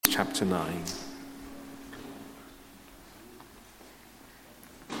chapter 9.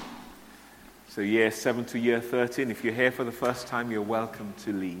 So year 7 to year 13, if you're here for the first time, you're welcome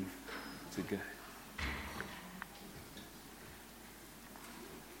to leave, to go.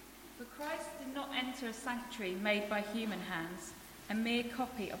 For Christ did not enter a sanctuary made by human hands, a mere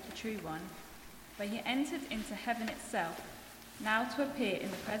copy of the true one, but he entered into heaven itself, now to appear in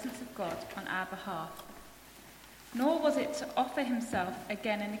the presence of God on our behalf. Nor was it to offer himself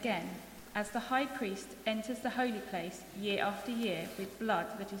again and again, as the high priest enters the holy place year after year with blood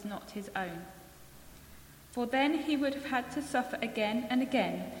that is not his own. For then he would have had to suffer again and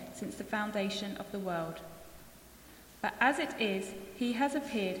again since the foundation of the world. But as it is, he has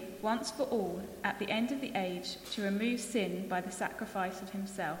appeared once for all at the end of the age to remove sin by the sacrifice of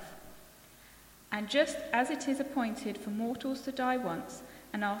himself. And just as it is appointed for mortals to die once,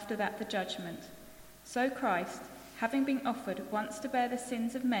 and after that the judgment, so Christ, having been offered once to bear the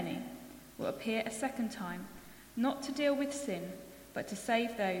sins of many, will appear a second time, not to deal with sin, but to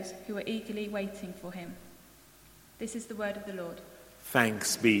save those who are eagerly waiting for him. This is the word of the Lord.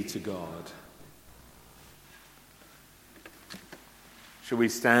 Thanks be to God. Shall we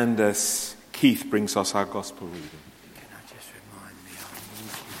stand as Keith brings us our gospel reading? Can I just remind me, I'll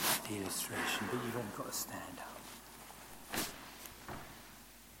use the illustration, but you've only got to stand up.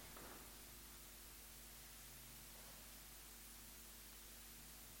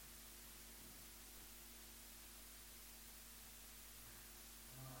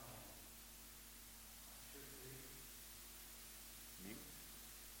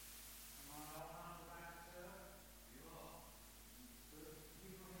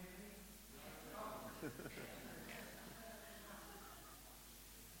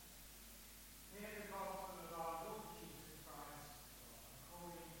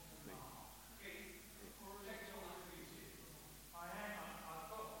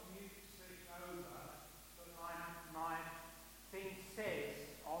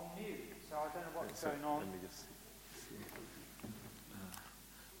 Going on. Let me just see.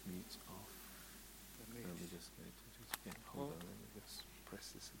 Mute off. Let me just go to it again. Hold on, let me just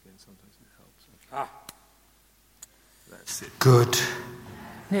press this again. Sometimes it helps. Okay. That's it. Good.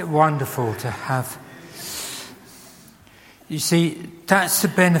 Isn't it wonderful to have... You see, that's the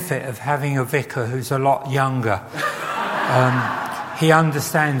benefit of having a vicar who's a lot younger. He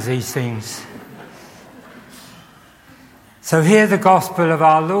understands these things. So hear the gospel of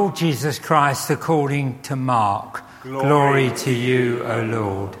our Lord Jesus Christ according to Mark. Glory to you, O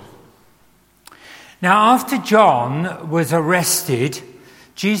Lord. Now, after John was arrested,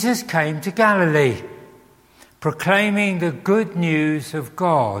 Jesus came to Galilee, proclaiming the good news of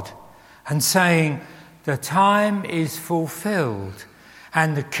God and saying, "The time is fulfilled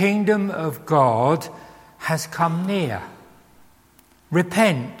and the kingdom of God has come near.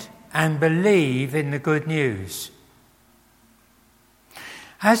 Repent and believe in the good news."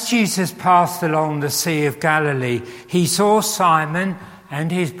 As Jesus passed along the Sea of Galilee, he saw Simon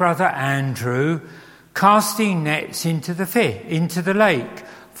and his brother Andrew casting nets into the lake,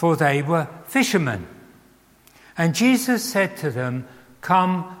 for they were fishermen. And Jesus said to them,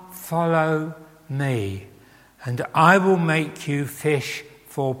 "Come, follow me, and I will make you fish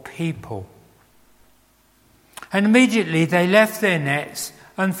for people." And immediately they left their nets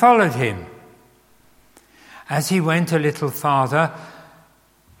and followed him. As he went a little farther,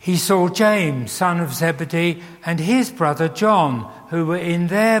 he saw James, son of Zebedee, and his brother John, who were in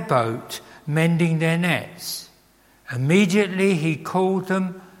their boat, mending their nets. Immediately he called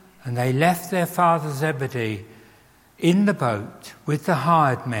them, and they left their father Zebedee in the boat with the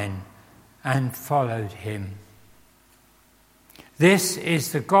hired men and followed him. This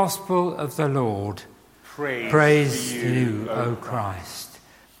is the gospel of the Lord. Praise to you, O Christ.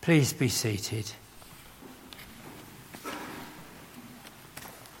 Please be seated.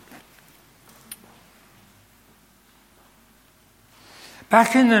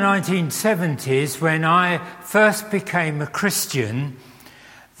 Back in the 1970s, when I first became a Christian,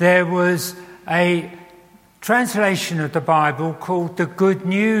 there was a translation of the Bible called the Good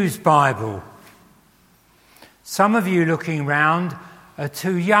News Bible. Some of you looking round are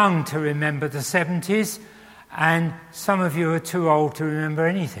too young to remember the 70s, and some of you are too old to remember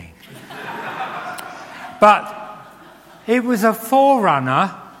anything. But it was a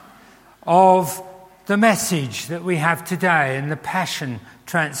forerunner of the message that we have today in the Passion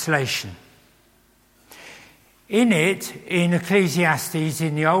Translation. In it, in Ecclesiastes,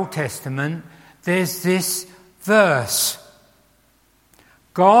 in the Old Testament, there's this verse.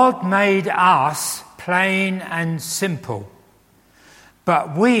 God made us plain and simple,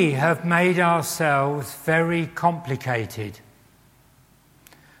 but we have made ourselves very complicated.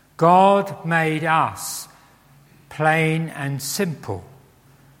 God made us plain and simple,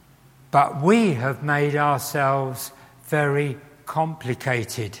 but we have made ourselves very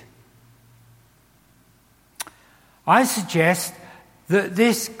complicated. I suggest that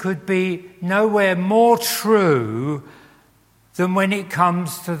this could be nowhere more true than when it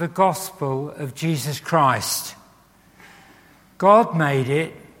comes to the gospel of Jesus Christ. God made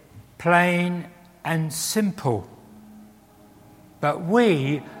it plain and simple, but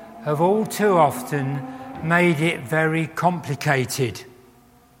we have all too often made it very complicated.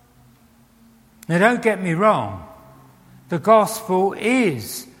 Now, don't get me wrong. The gospel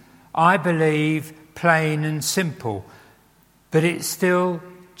is, I believe, plain and simple, but it's still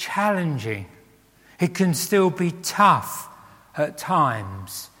challenging. It can still be tough at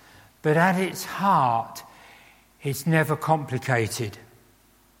times, but at its heart, it's never complicated.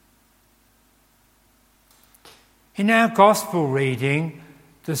 In our gospel reading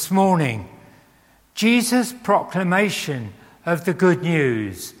this morning, Jesus' proclamation of the good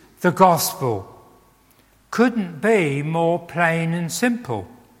news, the gospel, couldn't be more plain and simple.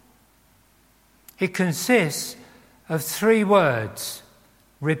 It consists of 3 words: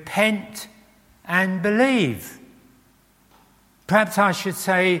 repent and believe. Perhaps I should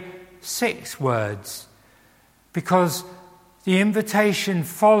say 6 words, because the invitation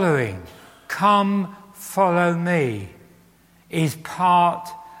following, come follow me, is part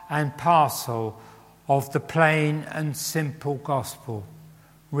and parcel of the plain and simple gospel.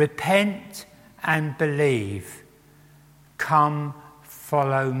 Repent and believe. Come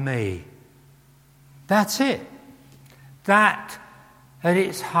follow me. That's it. That, at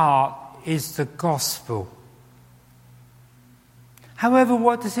its heart, is the gospel. However,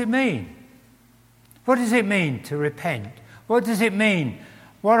 what does it mean? What does it mean to repent? What does it mean?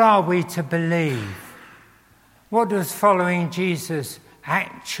 What are we to believe? What does following Jesus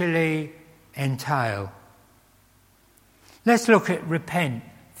actually entail? Let's look at repent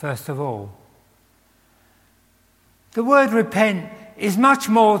first of all. The word repent is much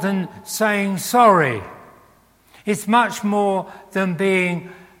more than saying sorry. It's much more than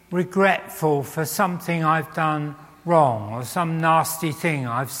being regretful for something I've done wrong or some nasty thing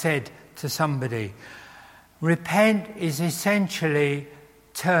I've said to somebody. Repent is essentially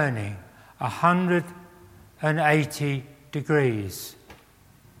turning 180 degrees.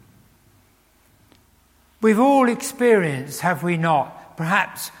 We've all experienced, have we not,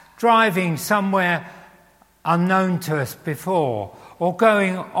 perhaps driving somewhere unknown to us before, or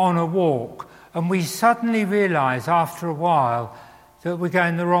going on a walk, and we suddenly realise after a while that we're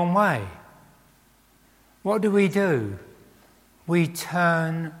going the wrong way. What do? We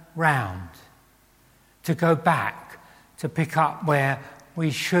turn round to go back, to pick up where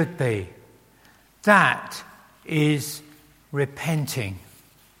we should be. That is repenting.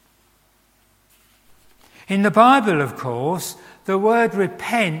 In the Bible, of course, the word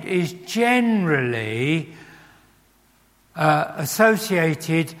repent is generally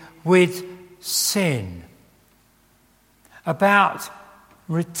associated with sin, about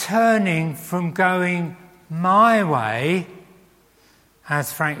returning from going my way,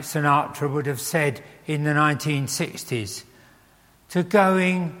 as Frank Sinatra would have said in the 1960s, to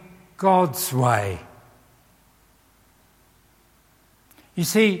going God's way. You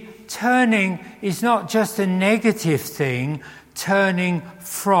see, turning is not just a negative thing, turning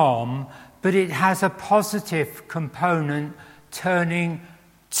from, but it has a positive component, turning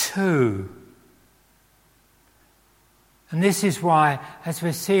to. And this is why, as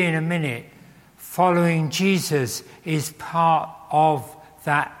we'll see in a minute, following Jesus is part of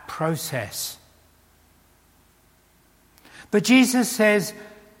that process. But Jesus says,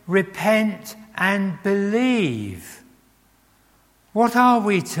 repent and believe. What are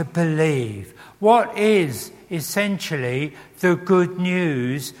we to believe? What is essentially the good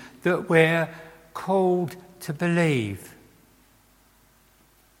news that we're called to believe?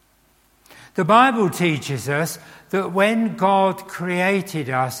 The Bible teaches us that when God created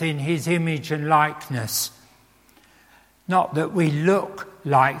us in his image and likeness, not that we look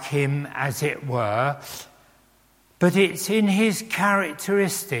like him as it were, but it's in his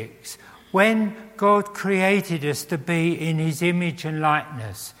characteristics. When God created us to be in his image and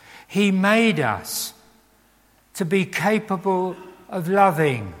likeness, he made us to be capable of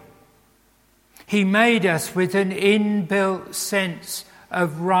loving. He made us with an inbuilt sense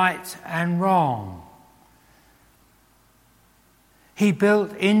of right and wrong. He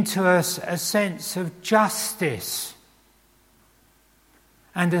built into us a sense of justice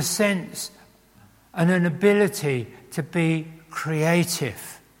and a sense and an ability to be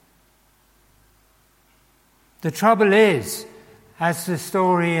creative. The trouble is, as the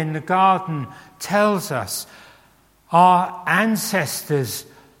story in the garden tells us, our ancestors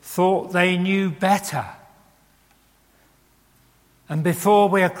thought they knew better. And before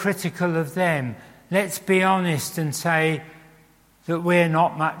we're critical of them, let's be honest and say that we're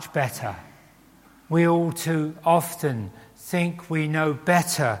not much better. We all too often think we know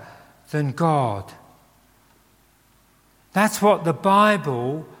better than God. That's what the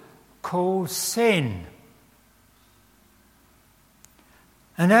Bible calls sin.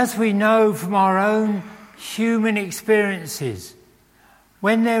 And as we know from our own human experiences,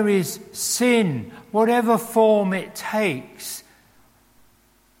 when there is sin, whatever form it takes,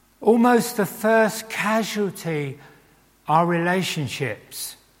 almost the first casualty are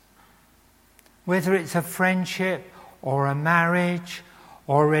relationships. Whether it's a friendship or a marriage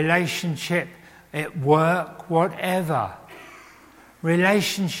or a relationship at work, whatever.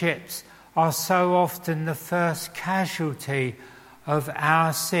 Relationships are so often the first casualty of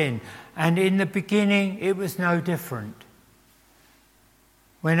our sin. And in the beginning, it was no different.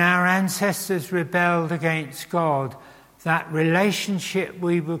 When our ancestors rebelled against God, that relationship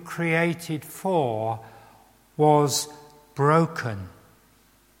we were created for was broken.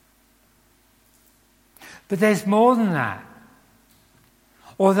 But there's more than that.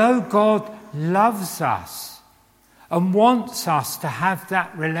 Although God loves us and wants us to have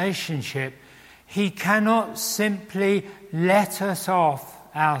that relationship, he cannot simply let us off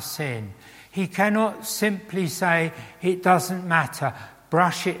our sin. He cannot simply say, it doesn't matter,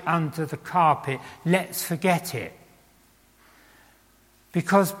 brush it under the carpet, let's forget it.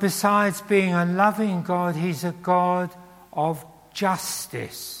 Because besides being a loving God, he's a God of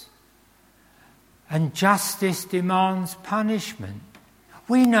justice. And justice demands punishment.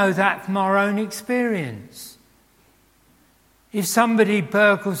 We know that from our own experience. If somebody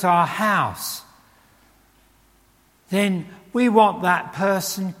burgles our house, then we want that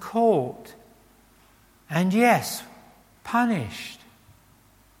person caught. And yes, punished.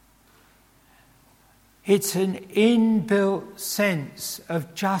 It's an inbuilt sense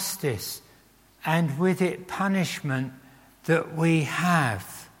of justice and with it punishment that we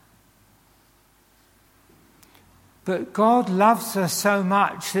have. But God loves us so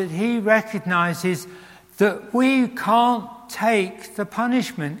much that he recognizes that we can't take the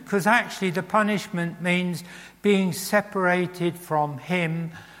punishment, because actually the punishment means being separated from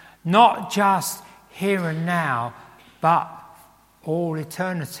him, not just here and now, but all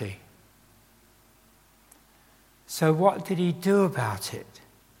eternity. So what did he do about it?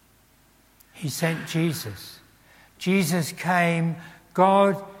 He sent Jesus. Jesus came,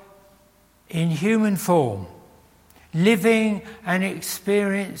 God in human form, living and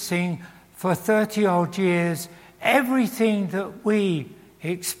experiencing for 30-odd years everything that we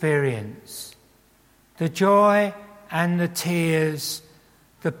experience. The joy and the tears,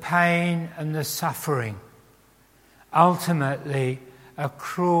 the pain and the suffering. Ultimately, a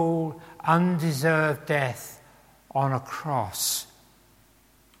cruel, undeserved death on a cross.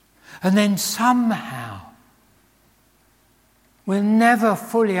 And then somehow, we'll never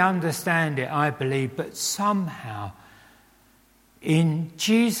fully understand it, I believe, but somehow, in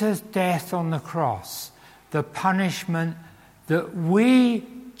Jesus' death on the cross, the punishment that we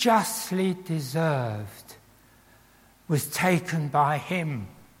justly deserved was taken by him,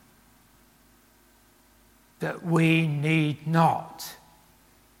 that we need not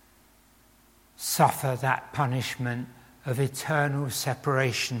suffer that punishment of eternal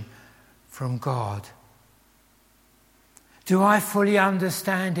separation from God. Do I fully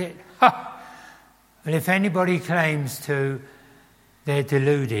understand it? Well, if anybody claims to, they're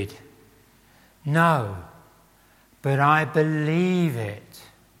deluded. No, but I believe it.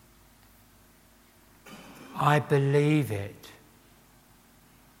 I believe it.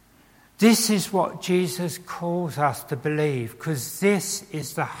 This is what Jesus calls us to believe, because this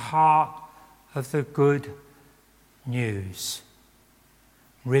is the heart of the good news.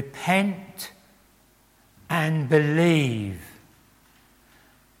 Repent and believe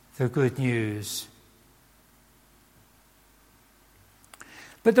the good news.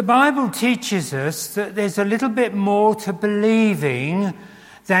 But the Bible teaches us that there's a little bit more to believing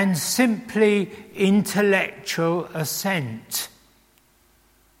than simply intellectual assent.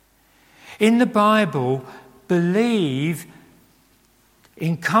 In the Bible, believe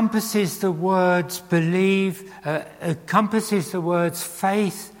encompasses the words believe, encompasses the words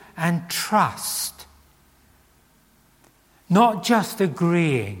faith and trust. Not just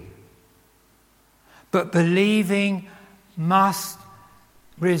agreeing, but believing must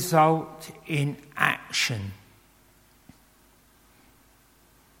result in action.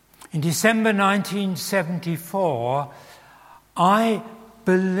 In December 1974, I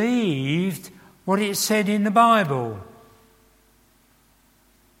believed what it said in the Bible.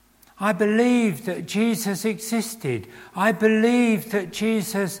 I believed that Jesus existed. I believed that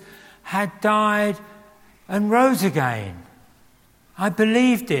Jesus had died and rose again. I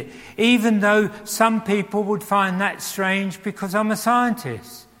believed it, even though some people would find that strange because I'm a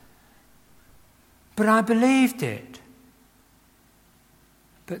scientist. But I believed it.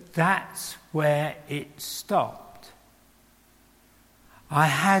 But that's where it stopped. I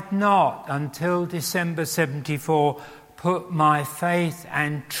had not, until December 74, put my faith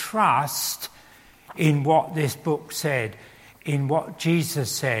and trust in what this book said, in what Jesus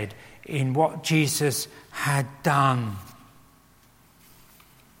said, in what Jesus had done.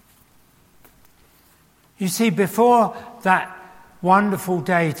 You see, before that wonderful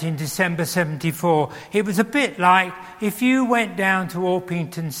date in December 74, it was a bit like if you went down to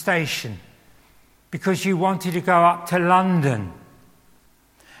Orpington Station because you wanted to go up to London.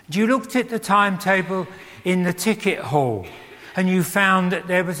 You looked at the timetable in the ticket hall and you found that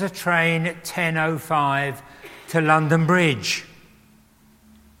there was a train at 10:05 to London Bridge.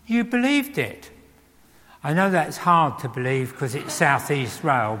 You believed it. I know that's hard to believe because it's South East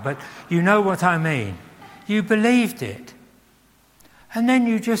Rail, but you know what I mean. You believed it. And then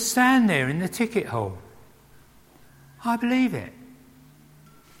you just stand there in the ticket hall. I believe it.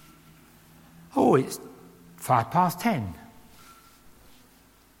 Oh, it's 10:05.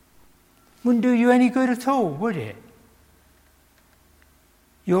 Wouldn't do you any good at all, would it?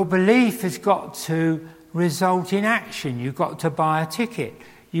 Your belief has got to result in action. You've got to buy a ticket.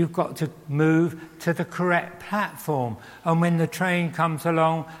 You've got to move to the correct platform. And when the train comes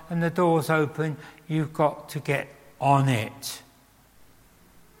along and the doors open, you've got to get on it.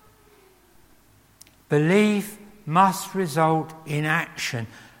 Belief must result in action.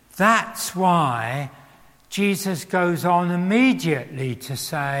 That's why Jesus goes on immediately to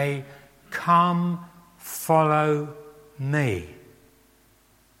say, "Come, follow me."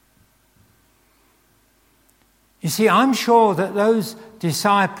 You see, I'm sure that those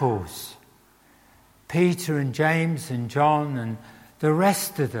disciples, Peter and James and John and the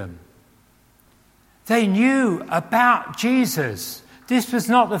rest of them, they knew about Jesus. This was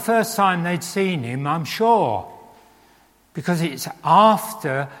not the first time they'd seen him, I'm sure, because it's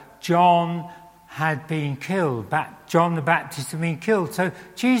after John had been killed. John the Baptist had been killed. So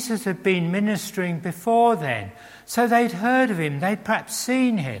Jesus had been ministering before then. So they'd heard of him. They'd perhaps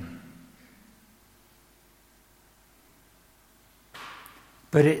seen him.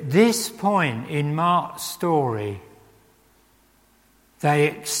 But at this point in Mark's story, they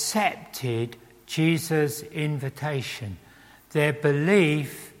accepted Jesus' invitation. Their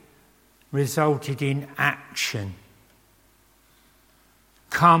belief resulted in action.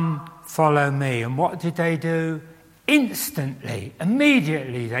 Come, follow me. And what did they do? Instantly,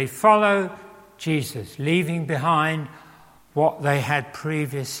 immediately, they follow Jesus, leaving behind what they had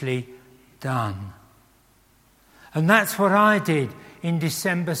previously done. And that's what I did in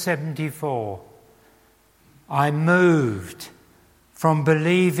December 74. I moved from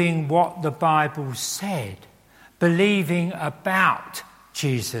believing what the Bible said, believing about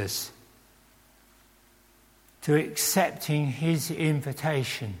Jesus, to accepting his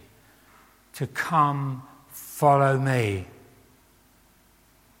invitation to come follow me.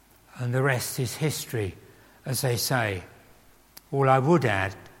 And the rest is history, as they say. All I would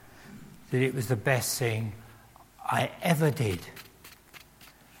add, that it was the best thing I ever did.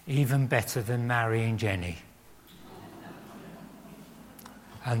 Even better than marrying Jenny.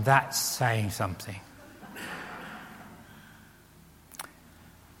 And that's saying something.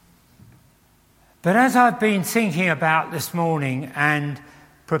 But as I've been thinking about this morning and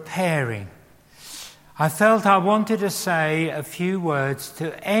preparing, I felt I wanted to say a few words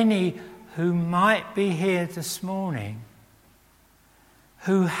to any who might be here this morning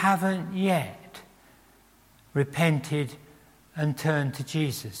who haven't yet repented and turned to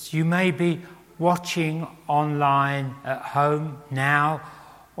Jesus. You may be watching online at home now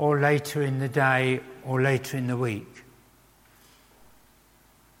or later in the day or later in the week.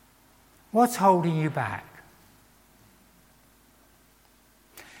 What's holding you back?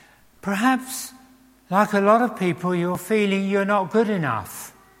 Perhaps, like a lot of people, you're feeling you're not good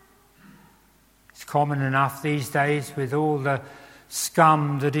enough. It's common enough these days with all the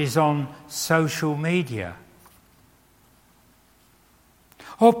scum that is on social media.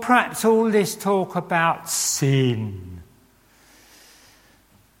 Or perhaps all this talk about sin.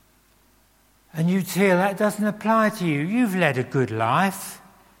 And you feel that doesn't apply to you. You've led a good life.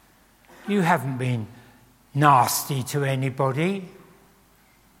 You haven't been nasty to anybody.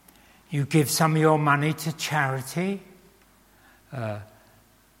 You give some of your money to charity.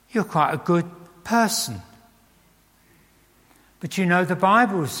 you're quite a good person. But you know, the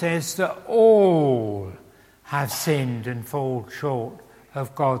Bible says that all have sinned and fall short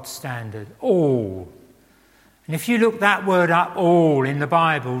of God's standard. All. And if you look that word up, all, in the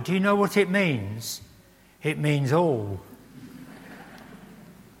Bible, do you know what it means? It means all.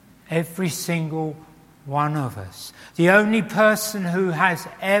 Every single one of us. The only person who has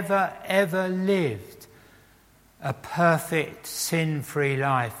ever lived a perfect, sin-free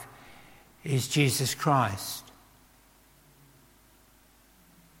life is Jesus Christ.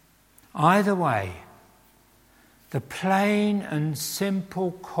 Either way, the plain and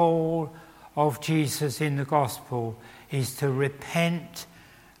simple call of Jesus in the gospel is to repent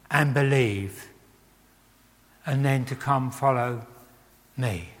and believe, and then to come follow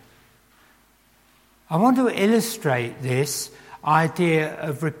me. I want to illustrate this idea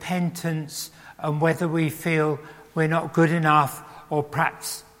of repentance and whether we feel we're not good enough or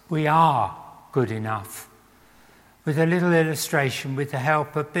perhaps we are good enough, with a little illustration with the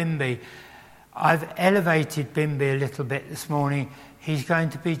help of Bimby. I've elevated Bimby a little bit this morning. He's going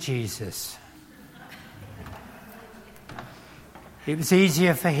to be Jesus. It was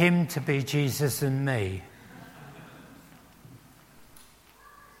easier for him to be Jesus than me.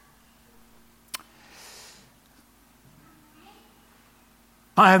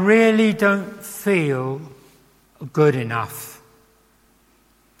 I really don't feel good enough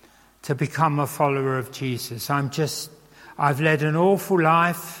to become a follower of Jesus. I've led an awful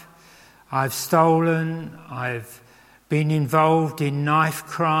life. I've stolen. I've been involved in knife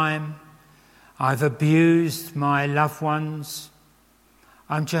crime. I've abused my loved ones.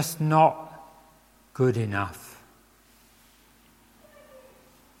 I'm just not good enough.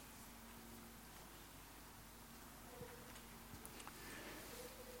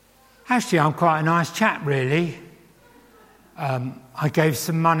 Actually, I'm quite a nice chap, really. I gave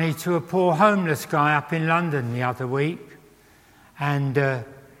some money to a poor homeless guy up in London the other week, and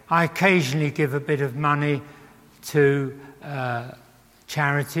I occasionally give a bit of money to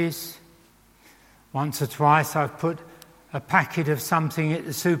charities. Once or twice I've put a packet of something at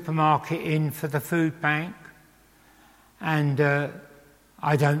the supermarket in for the food bank, and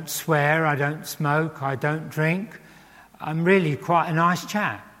I don't swear, I don't smoke, I don't drink. I'm really quite a nice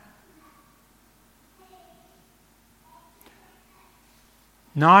chap.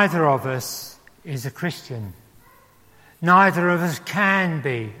 Neither of us is a Christian. Neither of us can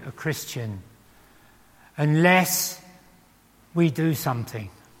be a Christian unless we do something.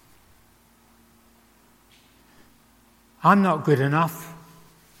 I'm not good enough,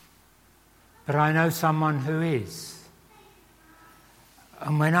 but I know someone who is.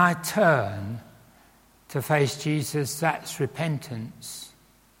 And when I turn to face Jesus, that's repentance.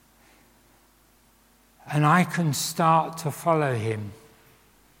 And I can start to follow him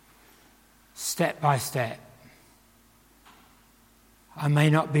step by step. I may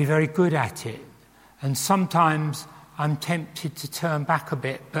not be very good at it, and sometimes I'm tempted to turn back a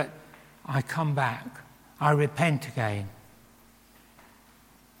bit, but I come back. I repent again.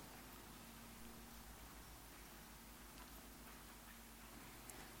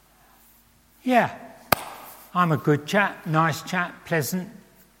 Yeah, I'm a good chap, nice chap, pleasant.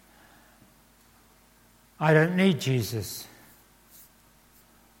 I don't need Jesus.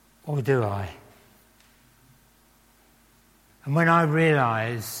 Or do I? And when I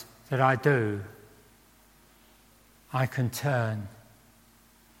realise that I do, I can turn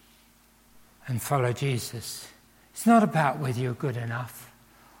and follow Jesus. It's not about whether you're good enough,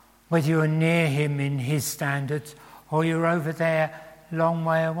 whether you're near him in his standards, or you're over there, long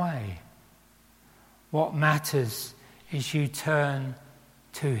way away. What matters is you turn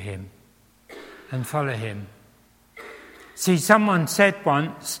to him and follow him. See, someone said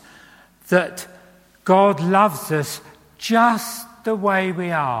once that God loves us just the way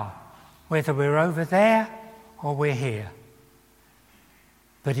we are, whether we're over there or we're here.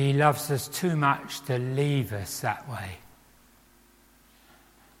 But he loves us too much to leave us that way.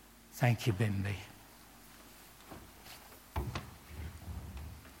 Thank you, Bimby.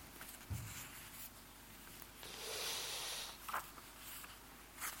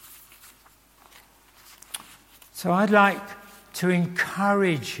 So I'd like to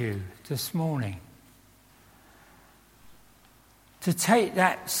encourage you this morning to take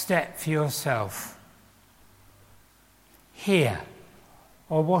that step for yourself, here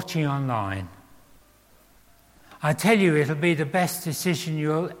or watching online. I tell you, it'll be the best decision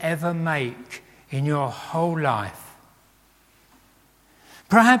you'll ever make in your whole life.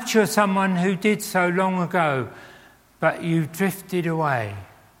 Perhaps you're someone who did so long ago, but you drifted away.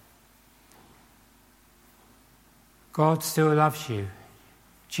 God still loves you.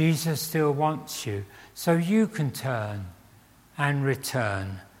 Jesus still wants you. So you can turn and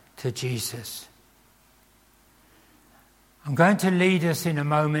return to Jesus. I'm going to lead us in a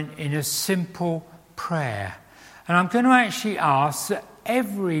moment in a simple prayer. And I'm going to actually ask that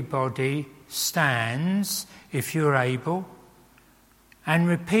everybody stands, if you're able, and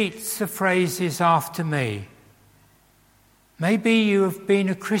repeats the phrases after me. Maybe you have been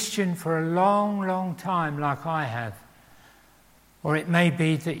a Christian for a long, long time, like I have. Or it may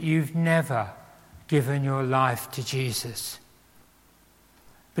be that you've never given your life to Jesus.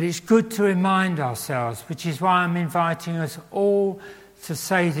 But it's good to remind ourselves, which is why I'm inviting us all to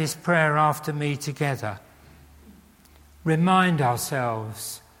say this prayer after me together. Remind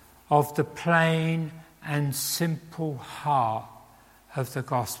ourselves of the plain and simple heart of the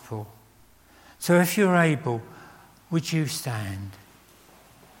gospel. So if you're able, would you stand?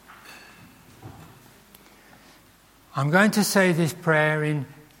 I'm going to say this prayer in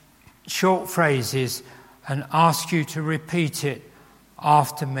short phrases and ask you to repeat it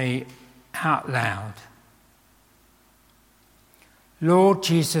after me out loud. Lord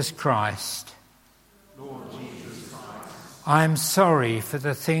Jesus Christ, I am sorry for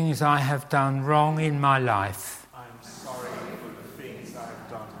the things I have done wrong in my life.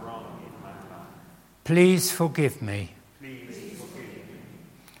 Please forgive me.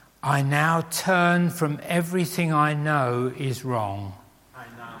 I now turn from everything I know is wrong.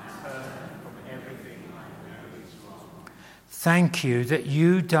 Thank you that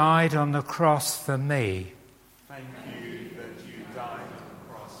you died on the cross for me.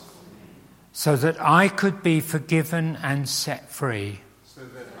 So that I could be forgiven and set free.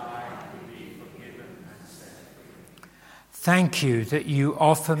 Thank you that you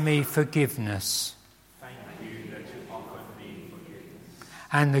offer me forgiveness.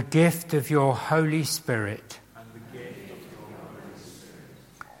 And the gift of your Holy Spirit.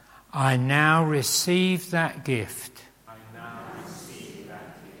 I now receive that gift.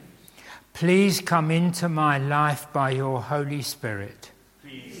 Please come into my life by your Holy Spirit.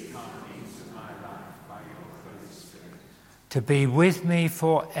 To be with me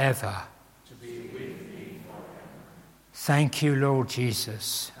forever. Thank you, Lord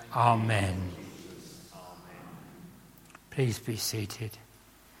Jesus. Amen. Please be seated.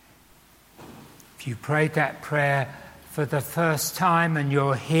 If you prayed that prayer for the first time and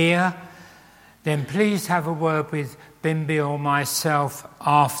you're here, then please have a word with Bimby or myself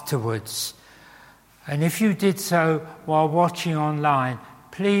afterwards. And if you did so while watching online,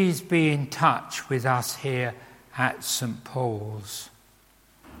 please be in touch with us here at St. Paul's.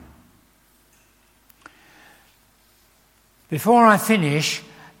 Before I finish,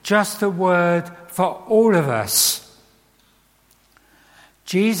 just a word for all of us.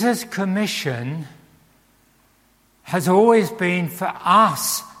 Jesus' commission has always been for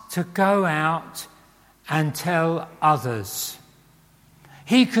us to go out and tell others.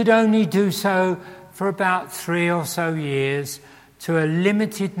 He could only do so for about 3 or so years to a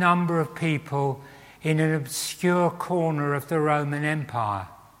limited number of people in an obscure corner of the Roman Empire.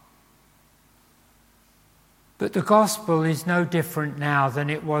 But the gospel is no different now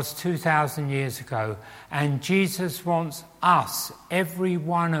than it was 2,000 years ago. And Jesus wants us, every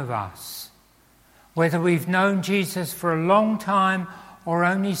one of us, whether we've known Jesus for a long time or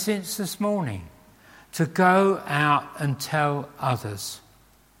only since this morning, to go out and tell others.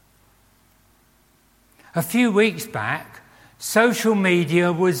 A few weeks back, social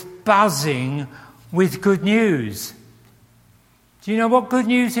media was buzzing with good news. Do you know what good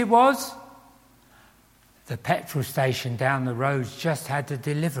news it was? The petrol station down the road just had a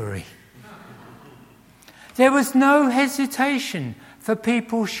delivery. There was no hesitation for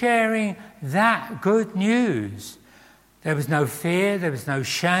people sharing that good news. There was no fear, there was no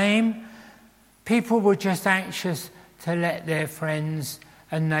shame. People were just anxious to let their friends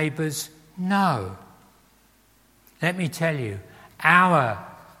and neighbours know. Let me tell you, our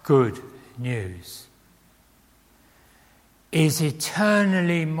good news is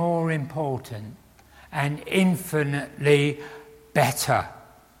eternally more important and infinitely better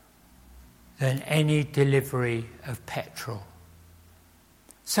than any delivery of petrol.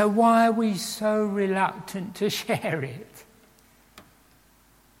 So why are we so reluctant to share it?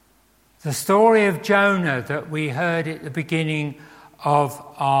 The story of Jonah that we heard at the beginning of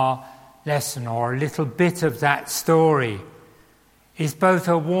our lesson, or a little bit of that story, is both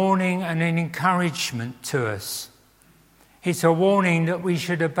a warning and an encouragement to us. It's a warning that we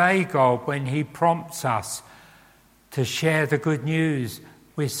should obey God when he prompts us to share the good news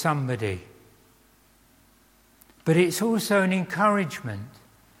with somebody. But it's also an encouragement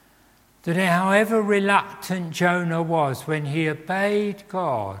that however reluctant Jonah was when he obeyed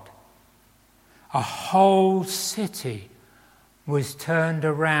God, a whole city was turned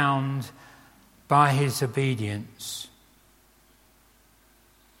around by his obedience.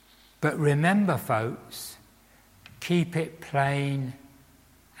 But remember, folks, keep it plain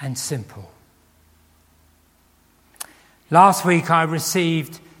and simple. Last week I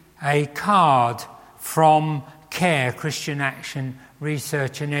received a card from CARE, Christian Action,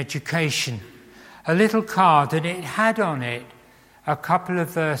 Research and Education. A little card, and it had on it a couple of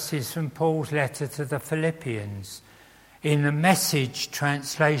verses from Paul's letter to the Philippians in the Message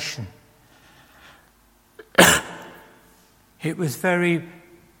translation. It was very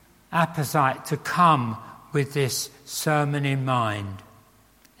apposite to come with this sermon in mind.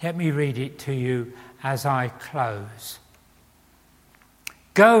 Let me read it to you as I close.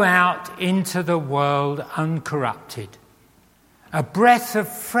 Go out into the world uncorrupted, a breath of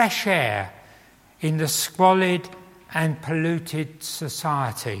fresh air in the squalid and polluted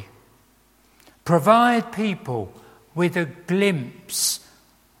society. Provide people with a glimpse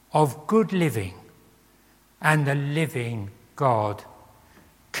of good living and the living God.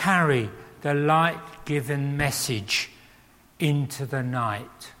 Carry the light-given message into the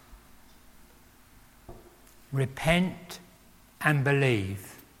night. Repent and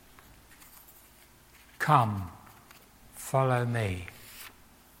believe. Come, follow me.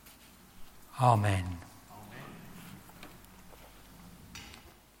 Amen.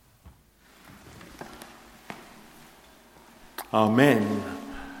 Amen.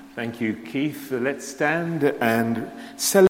 Thank you, Keith. Let's stand and celebrate.